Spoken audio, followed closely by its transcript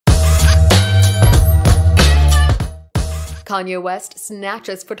Kanye West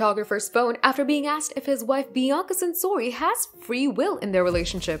snatches photographer's phone after being asked if his wife Bianca Censori has free will in their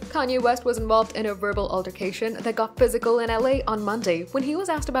relationship. Kanye West was involved in a verbal altercation that got physical in LA on Monday when he was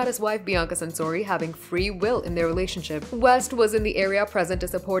asked about his wife Bianca Censori having free will in their relationship. West was in the area present to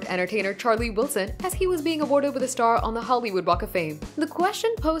support entertainer Charlie Wilson as he was being awarded with a star on the Hollywood Walk of Fame. The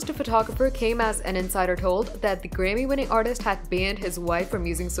question posed to photographer came as an insider told that the Grammy-winning artist had banned his wife from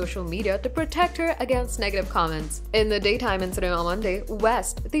using social media to protect her against negative comments. In the daytime incident on Monday,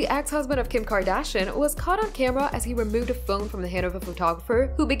 West, the ex-husband of Kim Kardashian, was caught on camera as he removed a phone from the hand of a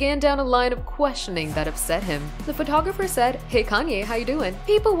photographer who began down a line of questioning that upset him. The photographer said, "Hey Kanye, how you doing?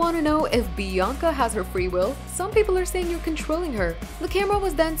 People want to know if Bianca has her free will. Some people are saying you're controlling her." The camera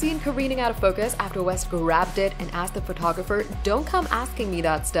was then seen careening out of focus after West grabbed it and asked the photographer, "Don't come asking me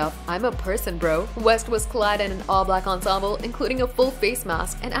that stuff. I'm a person, bro." West was clad in an all-black ensemble, including a full face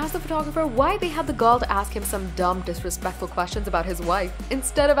mask, and asked the photographer why they had the gall to ask him some dumb, disrespectful questions about his wife,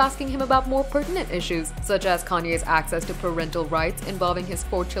 instead of asking him about more pertinent issues, such as Kanye's access to parental rights involving his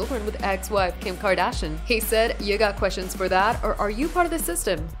 4 children with ex-wife Kim Kardashian. He said, "You got questions for that, or are you part of the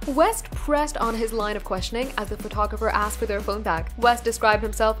system?" West pressed on his line of questioning as the photographer asked for their phone back. West described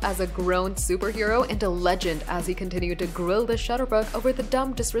himself as a grown superhero and a legend as he continued to grill the shutterbug over the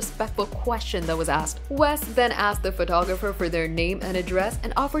dumb, disrespectful question that was asked. West then asked the photographer for their name and address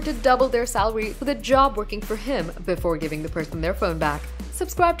and offered to double their salary with a job working for him before giving the person their phone back.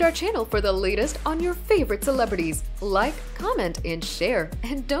 Subscribe to our channel for the latest on your favorite celebrities. Like, comment, and share.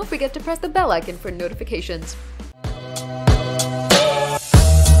 And don't forget to press the bell icon for notifications.